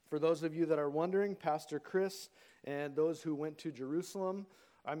For those of you that are wondering, Pastor Chris and those who went to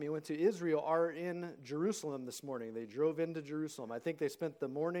Israel are in Jerusalem this morning. They drove into Jerusalem. I think they spent the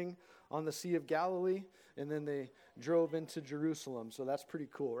morning on the Sea of Galilee, and then they drove into Jerusalem. So that's pretty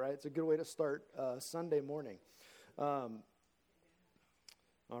cool, right? It's a good way to start Sunday morning. All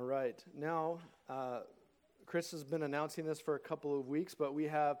right. Now, Chris has been announcing this for a couple of weeks, but we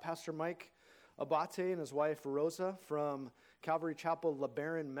have Pastor Mike Abate and his wife Rosa from Calvary Chapel,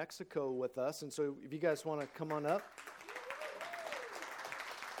 LeBaron, Mexico with us. And so if you guys want to come on up.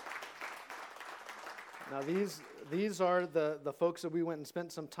 Now these are the folks that we went and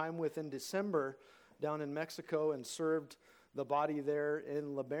spent some time with in December down in Mexico and served the body there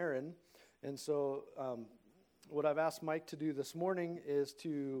in LeBaron. And so what I've asked Mike to do this morning is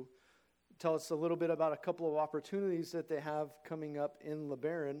to tell us a little bit about a couple of opportunities that they have coming up in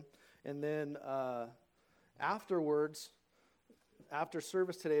LeBaron. And then afterwards, after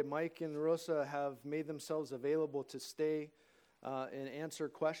service today, Mike and Rosa have made themselves available to stay and answer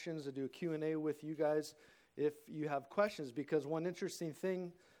questions, to do a Q&A with you guys if you have questions. Because one interesting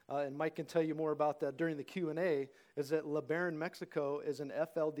thing, and Mike can tell you more about that during the Q&A, is that LeBaron, Mexico is an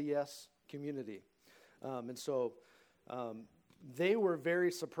FLDS community. And so they were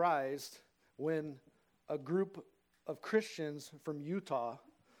very surprised when a group of Christians from Utah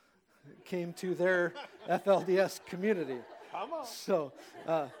came to their FLDS community. Come on. So,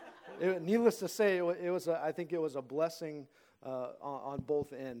 needless to say, I think it was a blessing on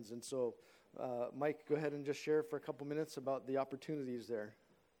both ends. And so, Mike, go ahead and just share for a couple minutes about the opportunities there.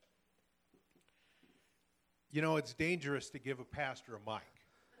 You know, it's dangerous to give a pastor a mic.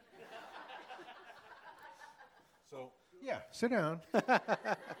 So, yeah, sit down.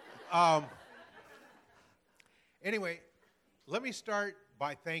 Anyway, let me start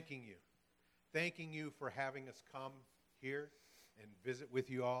by thanking you. Thanking you for having us come here and visit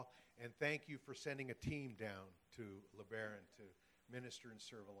with you all. And thank you for sending a team down to LeBaron to minister and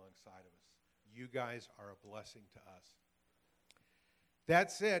serve alongside of us. You guys are a blessing to us.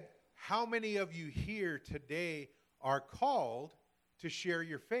 That said, how many of you here today are called to share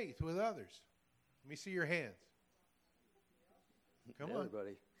your faith with others? Let me see your hands. Come on.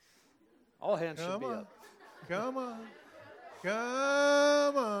 Everybody. All hands should be up. Come on.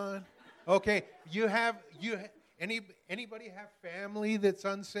 Come on. Okay, anybody have family that's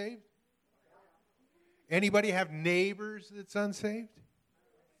unsaved? Anybody have neighbors that's unsaved?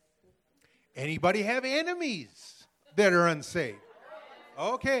 Anybody have enemies that are unsaved?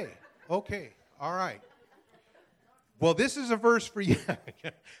 Okay, all right. Well, this is a verse for you.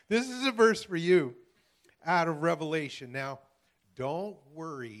 This is a verse for you out of Revelation. Now, don't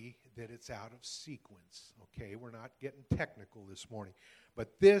worry that it's out of sequence, okay? We're not getting technical this morning.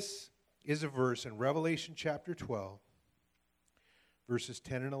 But this is a verse in Revelation chapter 12, verses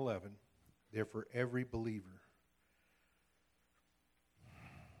 10 and 11. They're for every believer.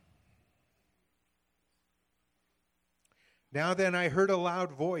 Now then, I heard a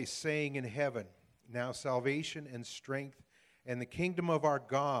loud voice saying in heaven, now salvation and strength and the kingdom of our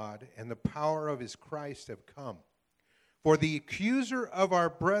God and the power of his Christ have come. For the accuser of our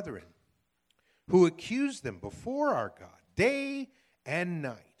brethren, who accused them before our God day and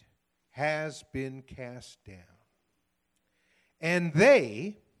night, has been cast down. And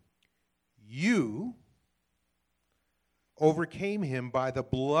you, overcame him by the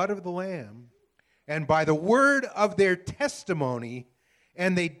blood of the Lamb and by the word of their testimony,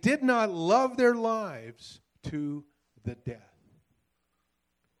 and they did not love their lives to the death.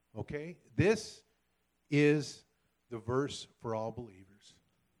 Okay? This is the verse for all believers.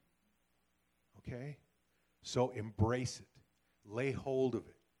 Okay? So embrace it. Lay hold of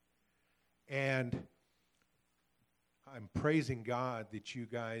it. And I'm praising God that you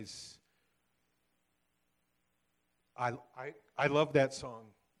guys, I love that song,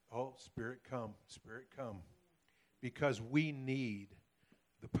 Oh, Spirit Come, Spirit Come, because we need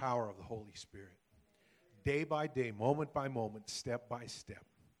the power of the Holy Spirit. Day by day, moment by moment, step by step.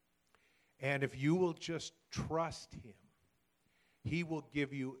 And if you will just trust him, he will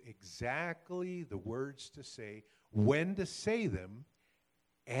give you exactly the words to say, when to say them,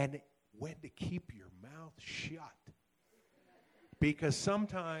 and when to keep your mouth shut. Because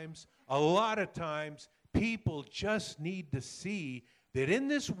sometimes, a lot of times, people just need to see that in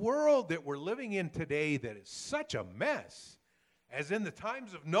this world that we're living in today that is such a mess, as in the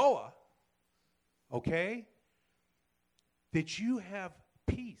times of Noah, okay, that you have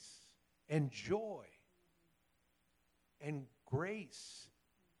peace and joy and grace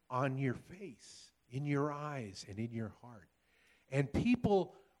on your face, in your eyes, and in your heart. And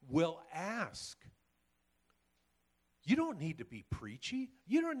people will ask. You don't need to be preachy.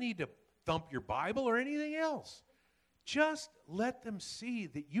 You don't need to thump your Bible or anything else. Just let them see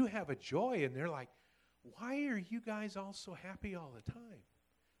that you have a joy, and they're like, why are you guys all so happy all the time?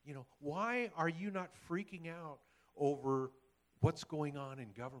 You know, why are you not freaking out over what's going on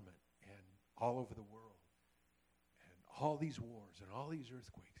in government and all over the world and all these wars and all these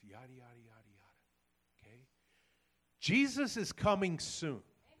earthquakes, yada, yada, yada, yada, okay? Jesus is coming soon.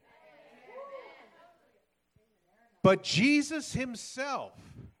 But Jesus himself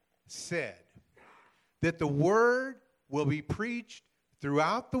said that the word will be preached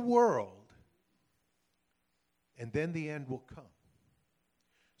throughout the world, and then the end will come.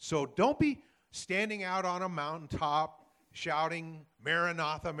 So don't be standing out on a mountaintop shouting,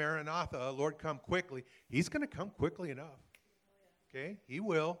 Maranatha, Maranatha, Lord, come quickly. He's going to come quickly enough. Okay? He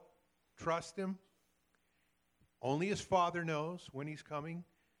will. Trust him. Only his Father knows when he's coming,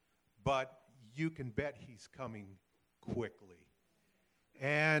 but you can bet he's coming quickly.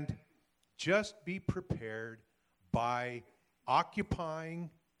 And just be prepared by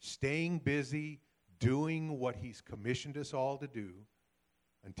occupying, staying busy, doing what he's commissioned us all to do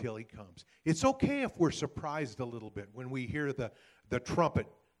until he comes. It's okay if we're surprised a little bit when we hear the trumpet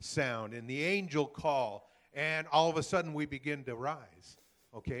sound and the angel call, and all of a sudden we begin to rise.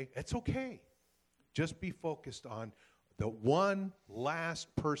 Okay? It's okay. Just be focused on the one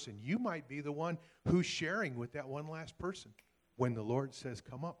last person. You might be the one who's sharing with that one last person when the Lord says,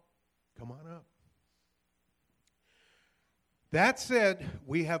 come up, come on up. That said,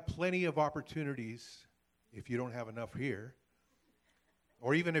 we have plenty of opportunities, if you don't have enough here,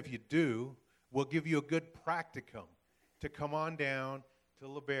 or even if you do, we'll give you a good practicum to come on down to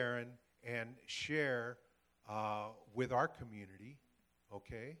LeBaron and share with our community,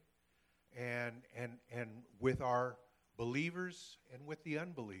 okay? And with our believers and with the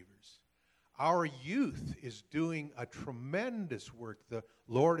unbelievers. Our youth is doing a tremendous work. The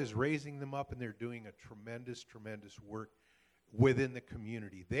Lord is raising them up, and they're doing a tremendous, tremendous work within the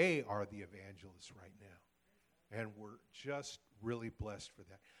community. They are the evangelists right now, and we're just really blessed for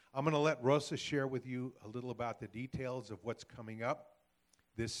that. I'm going to let Rosa share with you a little about the details of what's coming up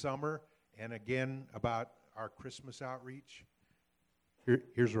this summer, and again about our Christmas outreach.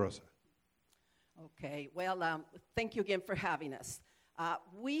 Here's Rosa. Okay, well, thank you again for having us.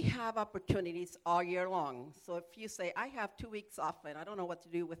 We have opportunities all year long. So if you say, I have 2 weeks off and I don't know what to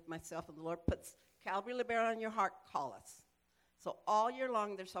do with myself, and the Lord puts Calvary LeBaron on your heart, call us. So all year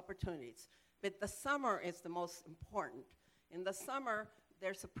long there's opportunities. But the summer is the most important. In the summer,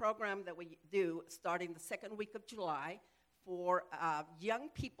 there's a program that we do starting the second week of July for young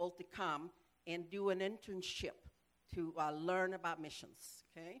people to come and do an internship to learn about missions,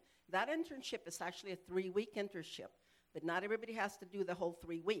 okay? That internship is actually a 3-week internship, but not everybody has to do the whole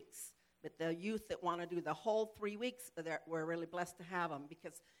 3 weeks. But the youth that want to do the whole 3 weeks, we're really blessed to have them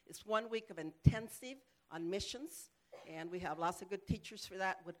because it's 1 week of intensive on missions, and we have lots of good teachers for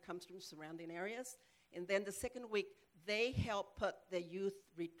that, what comes from surrounding areas. And then the second week, they help put the youth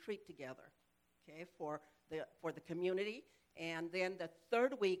retreat together, okay, for the community. And then the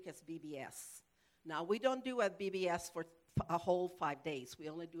third week is BBS. Now, we don't do a BBS for a whole 5 days. We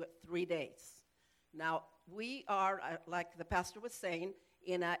only do it 3 days. Now, we are, like the pastor was saying,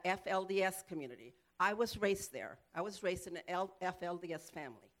 in a FLDS community. I was raised there. I was raised in an FLDS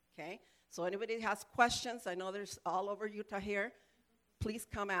family, okay? So anybody has questions, I know there's all over Utah here, please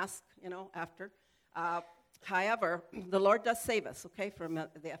come ask, after. However, the Lord does save us, okay, from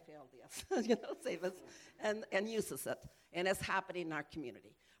the FLDS, save us and uses it. And it's happening in our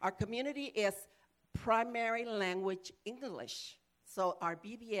community. Our community is primary language English. So our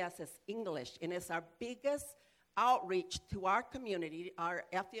BBS is English, and it's our biggest outreach to our community, our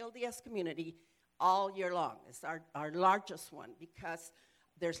FLDS community, all year long. It's our largest one because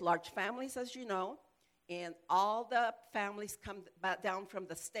there's large families, as you know, and all the families come down from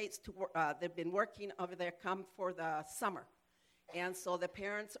the states to work. They've been working over there, come for the summer. And so the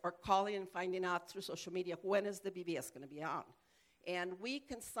parents are calling and finding out through social media, when is the BBS going to be on? And we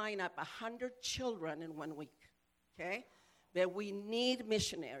can sign up 100 children in 1 week, okay? But we need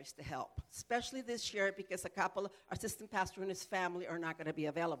missionaries to help, especially this year because a couple, our assistant pastor and his family are not going to be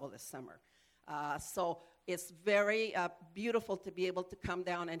available this summer. So it's very beautiful to be able to come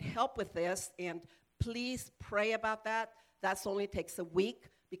down and help with this, and please pray about that. That only takes a week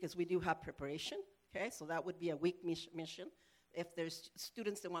because we do have preparation, okay? So that would be a week mission. If there's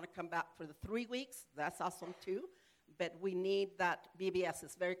students that want to come back for the 3 weeks, that's awesome too. But we need that. BBS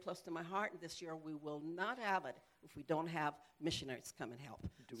is very close to my heart, and this year we will not have it if we don't have missionaries come and help.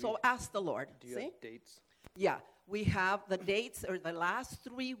 So ask the Lord. Do you have dates? Yeah, we have the dates, or the last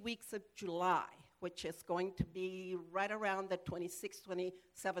 3 weeks of July. which is going to be right around the 26th,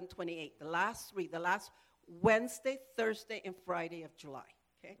 27th, 28th. The last Wednesday, Thursday, and Friday of July.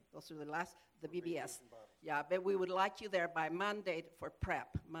 Okay, those are the VBS. Yeah, but we would like you there by Monday for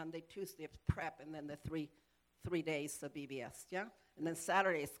prep. Monday, Tuesday of prep, and then the three days of VBS. Yeah, and then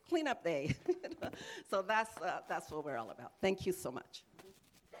Saturday is cleanup day. So that's what we're all about. Thank you so much.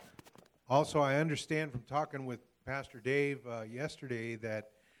 Also, I understand from talking with Pastor Dave yesterday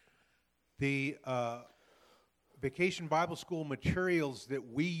that the Vacation Bible School materials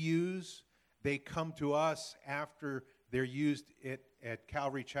that we use, they come to us after they're used at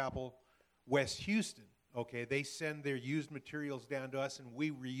Calvary Chapel, West Houston. Okay, they send their used materials down to us, and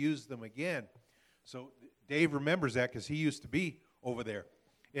we reuse them again. So Dave remembers that because he used to be over there.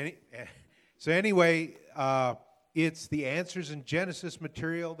 So anyway, it's the Answers in Genesis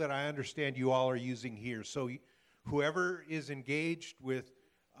material that I understand you all are using here. So whoever is engaged with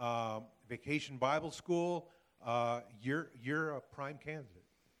Vacation Bible School, you're a prime candidate.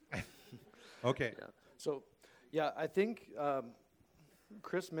 Okay. Yeah. So, I think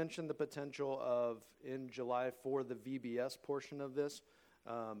Chris mentioned the potential of, in July, for the VBS portion of this,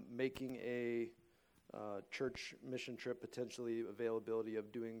 making a church mission trip, potentially availability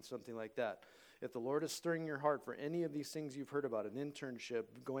of doing something like that. If the Lord is stirring your heart for any of these things you've heard about, an internship,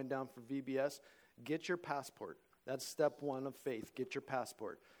 going down for VBS, get your passport. That's step one of faith. Get your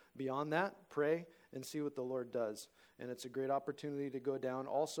passport. Beyond that, pray and see what the Lord does. And it's a great opportunity to go down.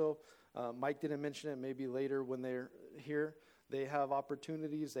 Also, Mike didn't mention it, maybe later when they're here, they have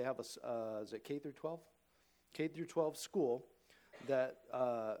opportunities. They have is it K through 12? K through 12 school that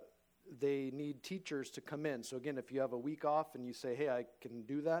they need teachers to come in. So again, if you have a week off and you say, hey, I can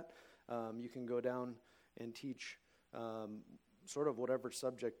do that, you can go down and teach sort of whatever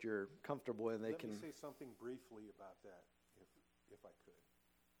subject you're comfortable in. Let me say something briefly about that, if I could.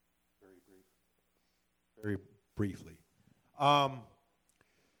 Very briefly.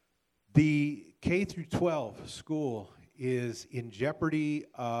 The K through 12 school is in jeopardy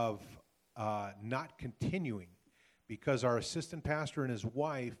of not continuing because our assistant pastor and his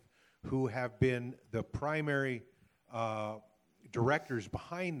wife, who have been the primary directors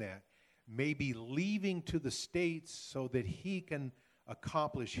behind that, may be leaving to the States so that he can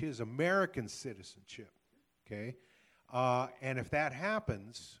accomplish his American citizenship, okay? And if that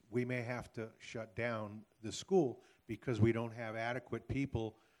happens, we may have to shut down the school because we don't have adequate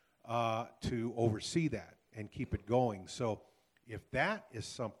people to oversee that and keep it going. So if that is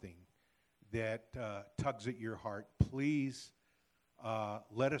something that tugs at your heart, please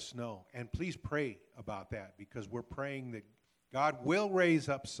let us know. And please pray about that because we're praying that God will raise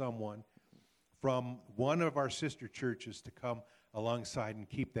up someone from one of our sister churches to come alongside and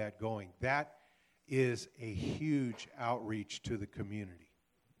keep that going. That is a huge outreach to the community.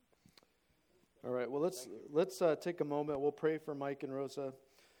 All right, well, let's take a moment. We'll pray for Mike and Rosa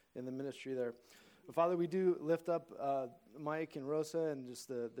in the ministry there. Father, we do lift up Mike and Rosa and just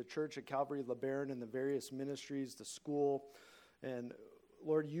the church at Calvary LeBaron and the various ministries, the school. And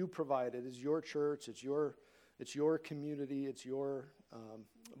Lord, you provide it. It's your church. It's your community. It's your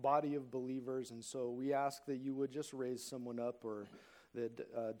body of believers. And so we ask that you would just raise someone up, or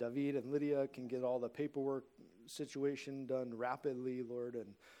that David and Lydia can get all the paperwork situation done rapidly, Lord, and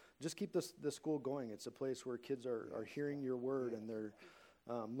just keep the school going. It's a place where kids are hearing your word and they're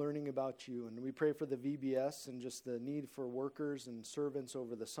learning about you. And we pray for the VBS and just the need for workers and servants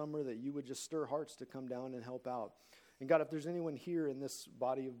over the summer, that you would just stir hearts to come down and help out. And God, if there's anyone here in this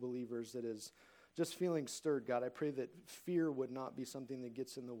body of believers that is just feeling stirred, God, I pray that fear would not be something that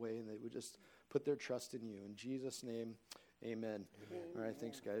gets in the way and they would just put their trust in you. In Jesus' name, amen. All right,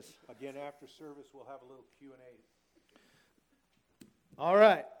 thanks, guys. Again, after service, we'll have a little Q&A. All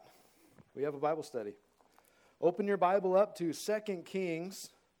right, we have a Bible study. Open your Bible up to 2 Kings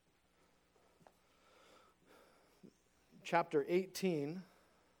chapter 18.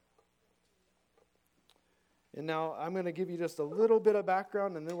 And now I'm going to give you just a little bit of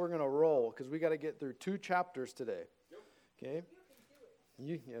background, and then we're going to roll because we got to get through 2 chapters today. Okay?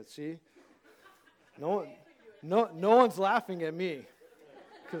 See? No one's laughing at me.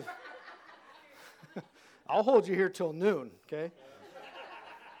 I'll hold you here till noon, okay?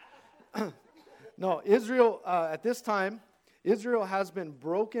 No, Israel, at this time, Israel has been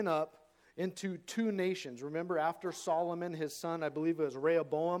broken up into 2 nations. Remember, after Solomon, his son, I believe it was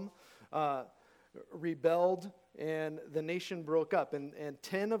Rehoboam, rebelled, and the nation broke up. And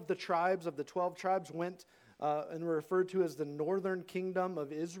 10 of the tribes, of the 12 tribes, went and were referred to as the northern kingdom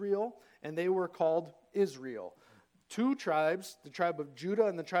of Israel, and they were called Israel. 2 tribes, the tribe of Judah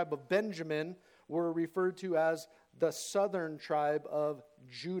and the tribe of Benjamin, were referred to as the southern tribe of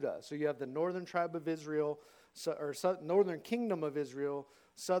Judah. So you have the northern tribe of Israel, northern kingdom of Israel,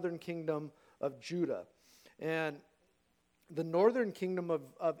 southern kingdom of Judah. And the northern kingdom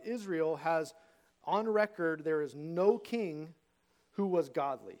of Israel has, on record, there is no king who was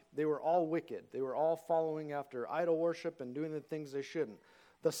godly. They were all wicked. They were all following after idol worship and doing the things they shouldn't.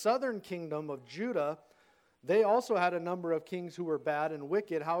 The southern kingdom of Judah, they also had a number of kings who were bad and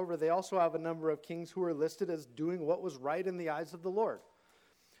wicked. However, they also have a number of kings who were listed as doing what was right in the eyes of the Lord.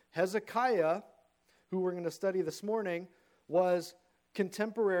 Hezekiah, who we're going to study this morning, was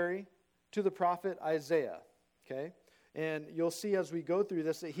contemporary to the prophet Isaiah. Okay? And you'll see as we go through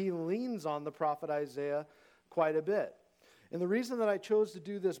this that he leans on the prophet Isaiah quite a bit. And the reason that I chose to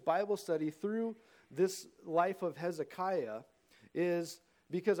do this Bible study through this life of Hezekiah is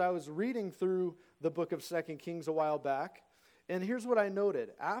because I was reading through the book of 2 Kings a while back, and here's what I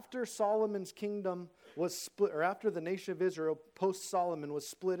noted. After Solomon's kingdom was split, or after the nation of Israel post-Solomon was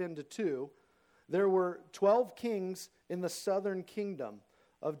split into two, there were 12 kings in the southern kingdom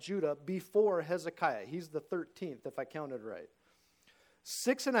of Judah before Hezekiah. He's the 13th, if I counted right.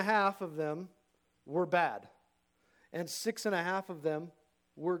 6.5 of them were bad, and 6.5 of them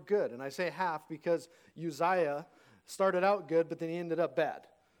were good. And I say half because Uzziah started out good, but then he ended up bad,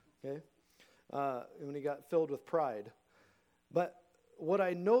 okay, when he got filled with pride. But what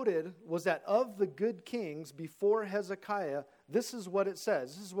I noted was that of the good kings before Hezekiah, this is what it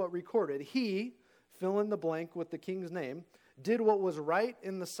says. This is what recorded. He, fill in the blank with the king's name, did what was right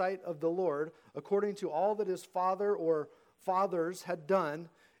in the sight of the Lord, according to all that his father or fathers had done.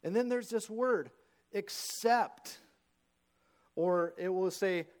 And then there's this word, except, or it will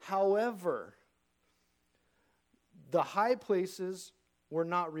say, however, the high places were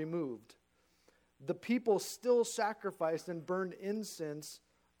not removed. The people still sacrificed and burned incense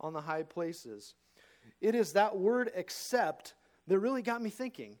on the high places. It is that word except that really got me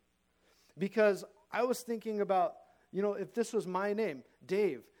thinking. Because I was thinking about, if this was my name,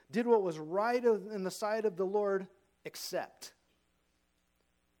 Dave, did what was right in the sight of the Lord except.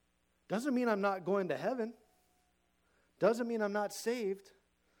 Doesn't mean I'm not going to heaven. Doesn't mean I'm not saved.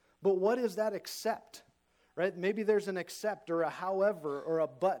 But what is that except? Right? Maybe there's an except or a however or a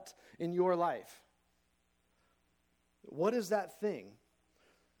but in your life. What is that thing?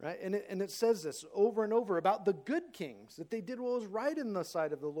 Right? And it says this over and over about the good kings, that they did what was right in the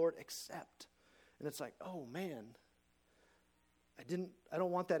sight of the Lord except. And it's like, oh man, I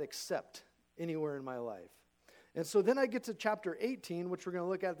don't want that except anywhere in my life. And so then I get to chapter 18, which we're going to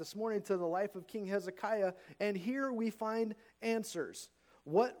look at this morning, to the life of King Hezekiah, and here we find answers.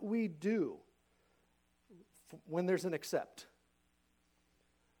 What we do when there's an except.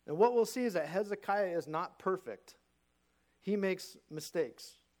 And what we'll see is that Hezekiah is not perfect. He makes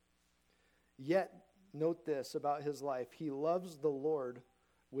mistakes. Yet, note this about his life. He loves the Lord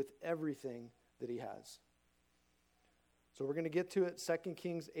with everything that he has. So we're going to get to it, 2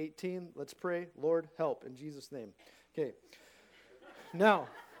 Kings 18. Let's pray. Lord, help in Jesus' name. Okay. Now,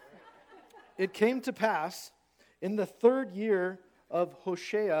 it came to pass in the 3rd year of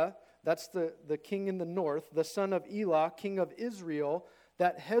Hoshea, that's the king in the north, the son of Elah, king of Israel,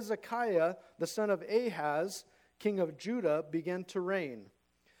 that Hezekiah, the son of Ahaz, king of Judah, began to reign.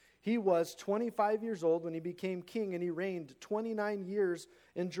 He was 25 years old when he became king, and he reigned 29 years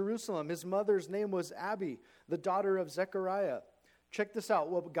in Jerusalem. His mother's name was Abi, the daughter of Zechariah. Check this out,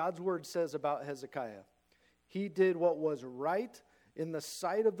 what God's word says about Hezekiah. He did what was right in the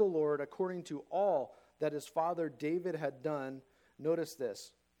sight of the Lord according to all that his father David had done. Notice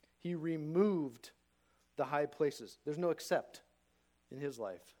this. He removed the high places. There's no except in his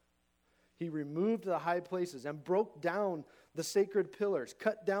life. He removed the high places and broke down the sacred pillars,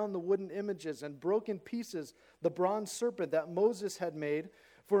 cut down the wooden images, and broke in pieces the bronze serpent that Moses had made.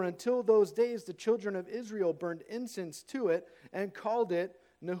 For until those days the children of Israel burned incense to it and called it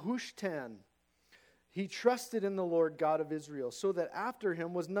Nehushtan. He trusted in the Lord God of Israel, so that after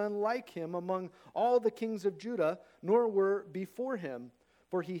him was none like him among all the kings of Judah, nor were before him.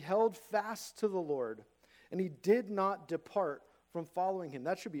 For he held fast to the Lord, and he did not depart from following him.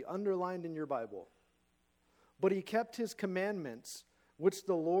 That should be underlined in your Bible. But he kept his commandments, which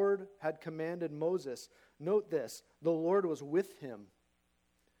the Lord had commanded Moses. Note this, the Lord was with him.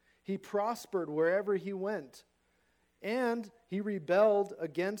 He prospered wherever he went. And he rebelled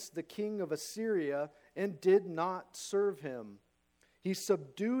against the king of Assyria and did not serve him. He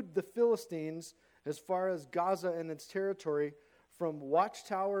subdued the Philistines as far as Gaza and its territory, from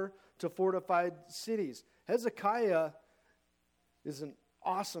watchtower to fortified cities. Hezekiah is an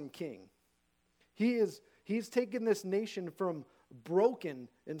awesome king. He's taken this nation from broken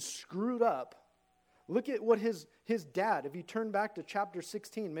and screwed up, Look at what his dad, if you turn back to chapter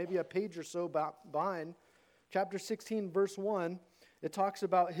 16, maybe a page or so behind, chapter 16, verse 1, it talks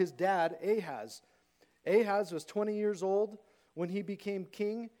about his dad, Ahaz. Ahaz was 20 years old when he became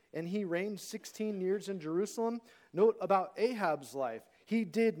king, and he reigned 16 years in Jerusalem. Note about Ahab's life. He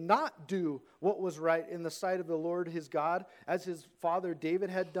did not do what was right in the sight of the Lord his God, as his father David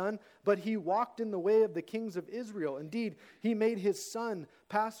had done, but he walked in the way of the kings of Israel. Indeed, he made his son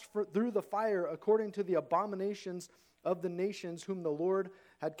pass through the fire according to the abominations of the nations whom the Lord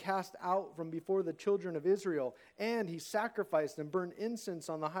had cast out from before the children of Israel. And he sacrificed and burned incense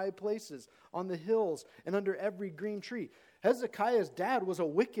on the high places, on the hills, and under every green tree. Hezekiah's dad was a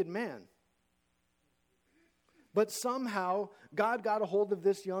wicked man. But somehow, God got a hold of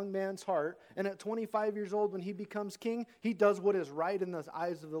this young man's heart, and at 25 years old, when he becomes king, he does what is right in the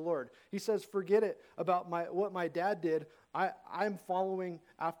eyes of the Lord. He says, forget it about what my dad did. I'm following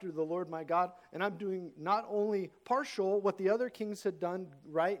after the Lord my God, and I'm doing not only partial what the other kings had done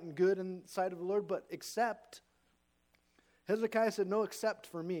right and good in the sight of the Lord, but accept. Hezekiah said, no, accept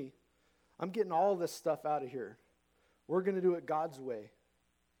for me. I'm getting all this stuff out of here. We're going to do it God's way.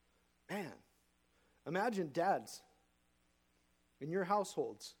 Man. Imagine dads in your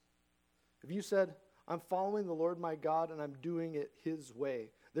households. If you said, I'm following the Lord my God and I'm doing it his way,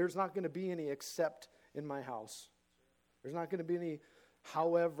 there's not going to be any except in my house. There's not going to be any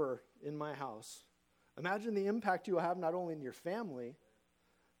however in my house. Imagine the impact you will have not only in your family,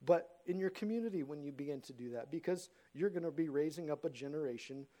 but in your community when you begin to do that, because you're going to be raising up a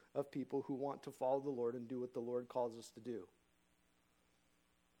generation of people who want to follow the Lord and do what the Lord calls us to do.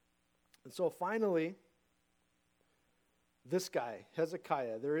 And so finally, this guy,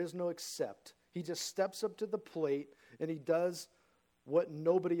 Hezekiah, there is no except. He just steps up to the plate and he does what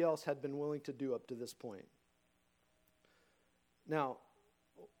nobody else had been willing to do up to this point. Now,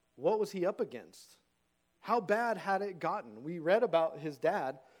 what was he up against? How bad had it gotten? We read about his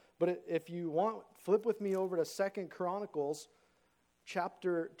dad, but if you want, flip with me over to 2 Chronicles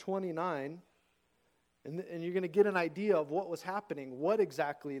chapter 29. And you're going to get an idea of what was happening, what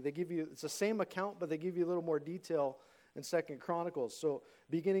exactly. They give you, it's the same account, but they give you a little more detail in 2 Chronicles. So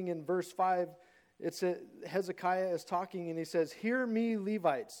beginning in verse 5, it's Hezekiah is talking and he says, hear me,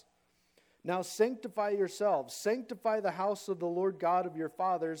 Levites. Now sanctify yourselves, sanctify the house of the Lord God of your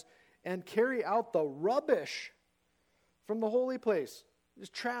fathers, and carry out the rubbish from the holy place.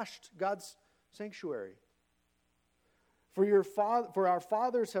 Just trashed God's sanctuary. For our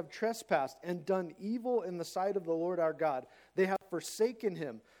fathers have trespassed and done evil in the sight of the Lord our God. They have forsaken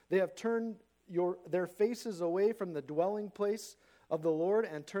him. They have turned their faces away from the dwelling place of the Lord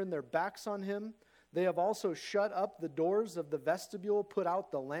and turned their backs on him. They have also shut up the doors of the vestibule, put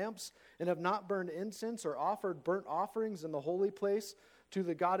out the lamps, and have not burned incense or offered burnt offerings in the holy place to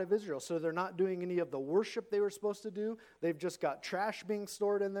the God of Israel. So they're not doing any of the worship they were supposed to do. They've just got trash being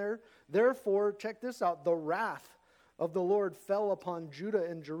stored in there. Therefore, check this out, the wrath of the Lord fell upon Judah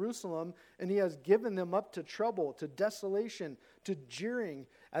and Jerusalem, and he has given them up to trouble, to desolation, to jeering,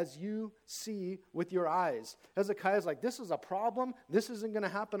 as you see with your eyes. Hezekiah's like, this is a problem. This isn't going to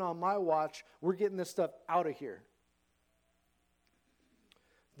happen on my watch. We're getting this stuff out of here.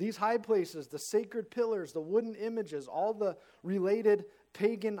 These high places, the sacred pillars, the wooden images, all the related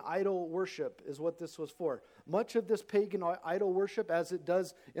pagan idol worship is what this was for. Much of this pagan idol worship, as it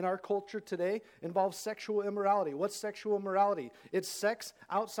does in our culture today, involves sexual immorality. What's sexual immorality? It's sex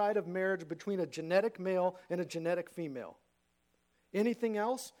outside of marriage between a genetic male and a genetic female. Anything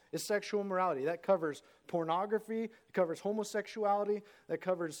else is sexual immorality. That covers pornography, it covers homosexuality, that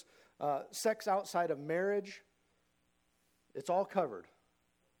covers sex outside of marriage. It's all covered.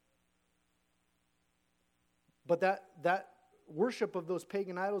 But that worship of those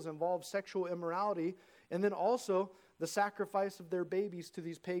pagan idols involves sexual immorality, and then also the sacrifice of their babies to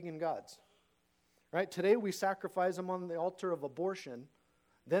these pagan gods. Right? Today we sacrifice them on the altar of abortion.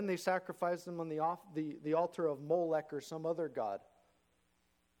 Then they sacrifice them on the altar of Molech or some other god.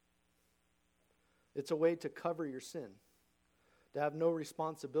 It's a way to cover your sin, to have no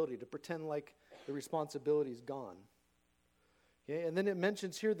responsibility, to pretend like the responsibility is gone. Okay? And then it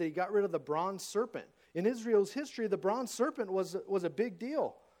mentions here that he got rid of the bronze serpent. In Israel's history, the bronze serpent was a big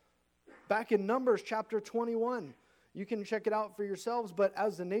deal. Back in Numbers chapter 21, you can check it out for yourselves, but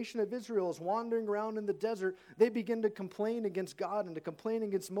as the nation of Israel is wandering around in the desert, they begin to complain against God and to complain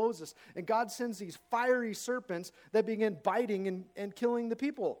against Moses. And God sends these fiery serpents that begin biting and killing the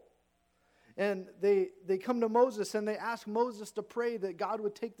people. And they come to Moses and they ask Moses to pray that God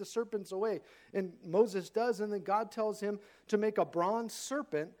would take the serpents away. And Moses does, and then God tells him to make a bronze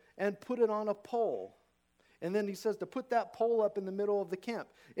serpent and put it on a pole. And then he says to put that pole up in the middle of the camp.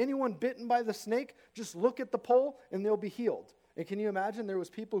 Anyone bitten by the snake, just look at the pole and they'll be healed. And can you imagine there was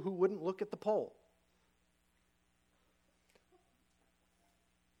people who wouldn't look at the pole?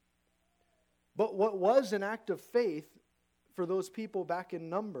 But what was an act of faith for those people back in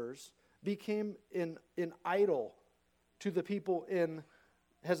Numbers became an idol to the people in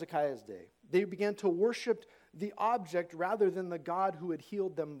Hezekiah's day. They began to worship the object rather than the God who had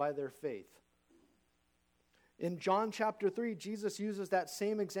healed them by their faith. In John chapter 3, Jesus uses that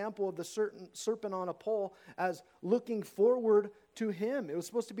same example of the serpent on a pole as looking forward to him. It was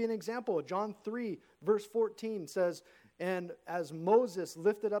supposed to be an example. John 3, verse 14 says, "And as Moses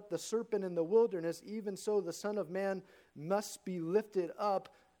lifted up the serpent in the wilderness, even so the Son of Man must be lifted up,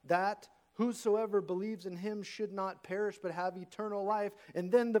 that whosoever believes in him should not perish but have eternal life."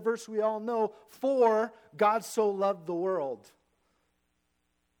 And then the verse we all know, "For God so loved the world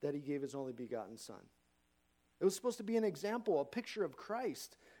that he gave his only begotten Son." It was supposed to be an example, a picture of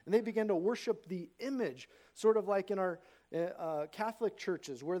Christ. And they began to worship the image, sort of like in our Catholic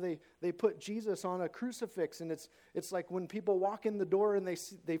churches where they put Jesus on a crucifix. And it's like when people walk in the door and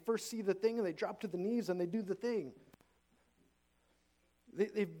they first see the thing and they drop to the knees and they do the thing.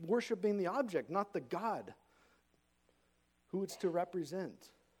 They're worshiping the object, not the God who it's to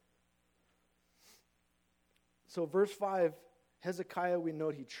represent. So verse 5, Hezekiah, we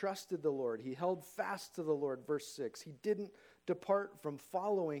note, he trusted the Lord. He held fast to the Lord. Verse 6, he didn't depart from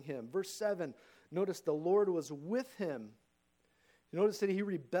following him. Verse 7, notice the Lord was with him. You notice that he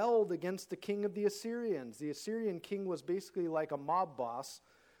rebelled against the king of the Assyrians. The Assyrian king was basically like a mob boss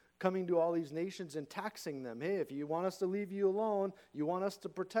coming to all these nations and taxing them. Hey, if you want us to leave you alone, you want us to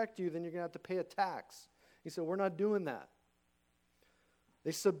protect you, then you're going to have to pay a tax. He said, we're not doing that.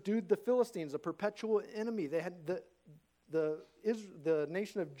 They subdued the Philistines, a perpetual enemy. They had the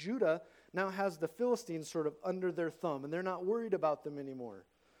nation of Judah now has the Philistines sort of under their thumb, and they're not worried about them anymore.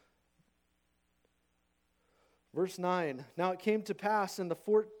 Verse 9, now it came to pass in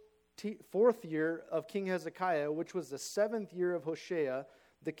the fourth year of King Hezekiah, which was the 7th year of Hoshea,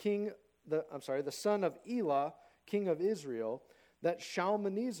 the son of Elah, king of Israel, that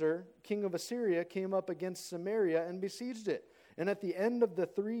Shalmaneser, king of Assyria, came up against Samaria and besieged it. And at the end of the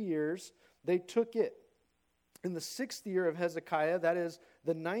 3 years, they took it. In the 6th year of Hezekiah, that is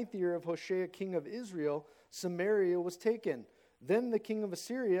the 9th year of Hoshea, king of Israel, Samaria was taken. Then the king of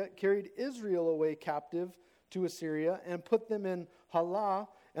Assyria carried Israel away captive to Assyria and put them in Halah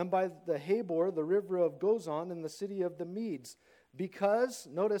and by the Habor, the river of Gozan, in the city of the Medes. Because,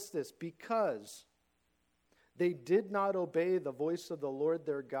 notice this, because they did not obey the voice of the Lord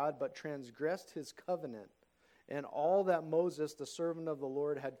their God, but transgressed his covenant and all that Moses, the servant of the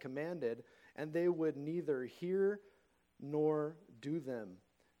Lord, had commanded, and they would neither hear nor do them.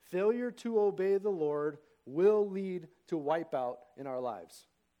 Failure to obey the Lord will lead to wipeout in our lives.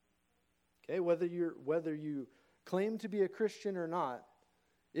 Okay, whether you claim to be a Christian or not,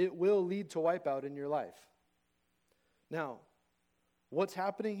 it will lead to wipeout in your life. Now, what's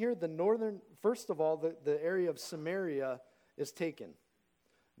happening here? First of all, the area of Samaria is taken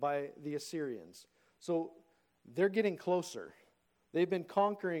by the Assyrians. So they're getting closer. They've been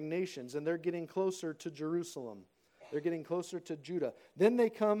conquering nations, and they're getting closer to Jerusalem. They're getting closer to Judah. Then they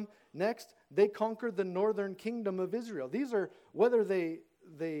come next, they conquer the northern kingdom of Israel. These are, whether they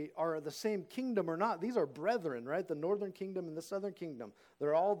are the same kingdom or not, these are brethren, right? The northern kingdom and the southern kingdom.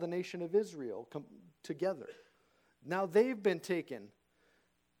 They're all the nation of Israel come together. Now they've been taken.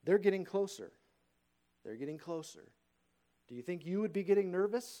 They're getting closer. They're getting closer. Do you think you would be getting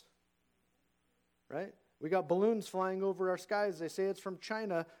nervous? Right? We got balloons flying over our skies. They say it's from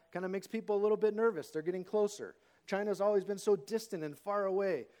China. Kind of makes people a little bit nervous. They're getting closer. China's always been so distant and far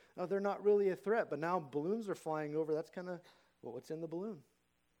away. Now, they're not really a threat, but now balloons are flying over. That's kind of, well, what's in the balloon?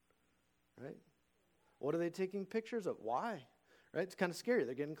 Right? What are they taking pictures of? Why? Right? It's kind of scary.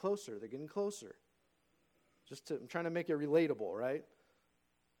 They're getting closer. They're getting closer. I'm trying to make it relatable, right?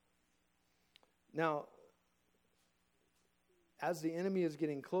 Now, as the enemy is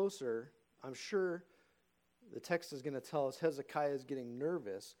getting closer, I'm sure the text is going to tell us Hezekiah is getting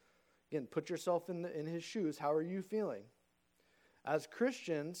nervous. Again, put yourself in his shoes. How are you feeling? As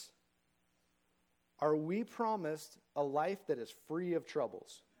Christians, are we promised a life that is free of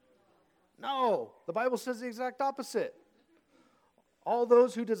troubles? No. The Bible says the exact opposite. All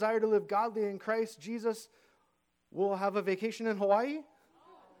those who desire to live godly in Christ Jesus will have a vacation in Hawaii?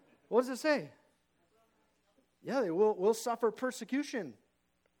 What does it say? Yeah, they will suffer persecution.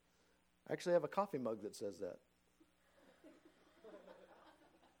 I actually have a coffee mug that says that.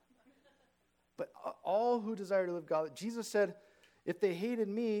 But all who desire to live godly, Jesus said, if they hated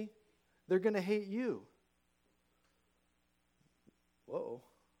me, they're going to hate you. Whoa.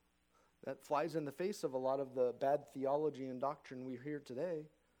 That flies in the face of a lot of the bad theology and doctrine we hear today.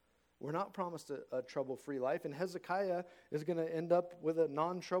 We're not promised a trouble-free life, and Hezekiah is going to end up with a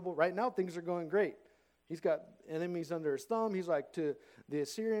non-trouble. Right now, things are going great. He's got enemies under his thumb. He's like to the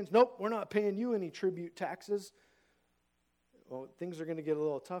Assyrians, nope, we're not paying you any tribute taxes. Well, things are going to get a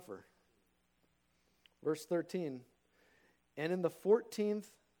little tougher. Verse 13, and in the 14th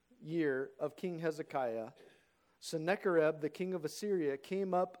year of King Hezekiah, Sennacherib, the king of Assyria,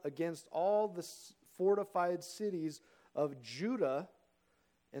 came up against all the fortified cities of Judah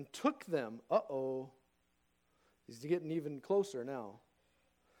and took them. He's getting even closer now.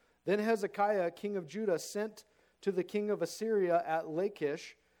 Then Hezekiah, king of Judah, sent to the king of Assyria at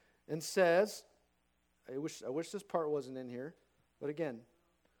Lachish and says, I wish this part wasn't in here, but again,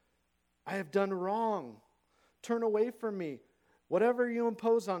 I have done wrong. Turn away from me. Whatever you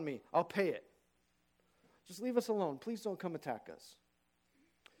impose on me, I'll pay it. Just leave us alone. Please don't come attack us.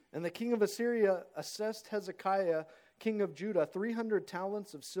 And the king of Assyria assessed Hezekiah, king of Judah, 300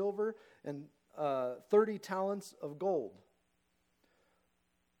 talents of silver and 30 talents of gold.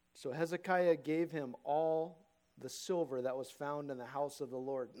 So Hezekiah gave him all the silver that was found in the house of the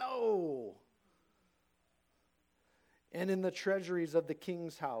Lord. No! And in the treasuries of the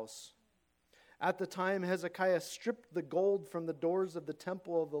king's house. At the time, Hezekiah stripped the gold from the doors of the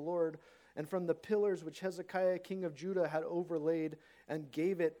temple of the Lord and from the pillars which Hezekiah, king of Judah, had overlaid, and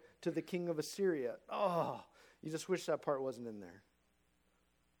gave it to the king of Assyria. Oh, you just wish that part wasn't in there.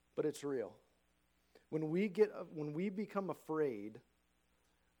 But it's real. When we become afraid,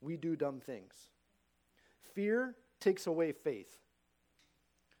 we do dumb things. Fear takes away faith.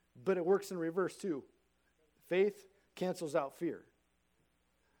 But it works in reverse too. Faith cancels out fear.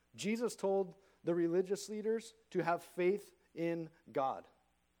 Jesus told the religious leaders to have faith in God.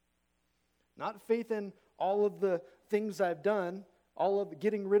 Not faith in all of the things I've done, all of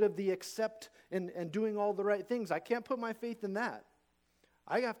getting rid of the accept and doing all the right things. I can't put my faith in that.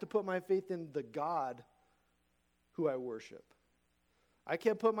 I have to put my faith in the God who I worship. I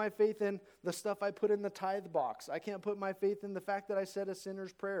can't put my faith in the stuff I put in the tithe box. I can't put my faith in the fact that I said a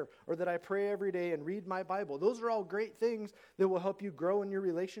sinner's prayer or that I pray every day and read my Bible. Those are all great things that will help you grow in your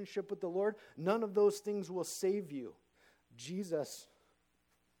relationship with the Lord. None of those things will save you. Jesus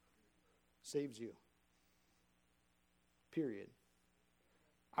saves you. Period.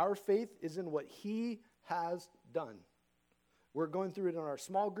 Our faith is in what He has done. We're going through it in our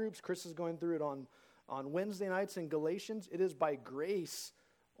small groups. Chris is going through it on Wednesday nights in Galatians. It is by grace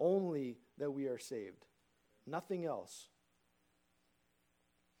only that we are saved. Nothing else.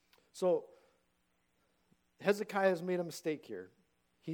 So, Hezekiah has made a mistake here.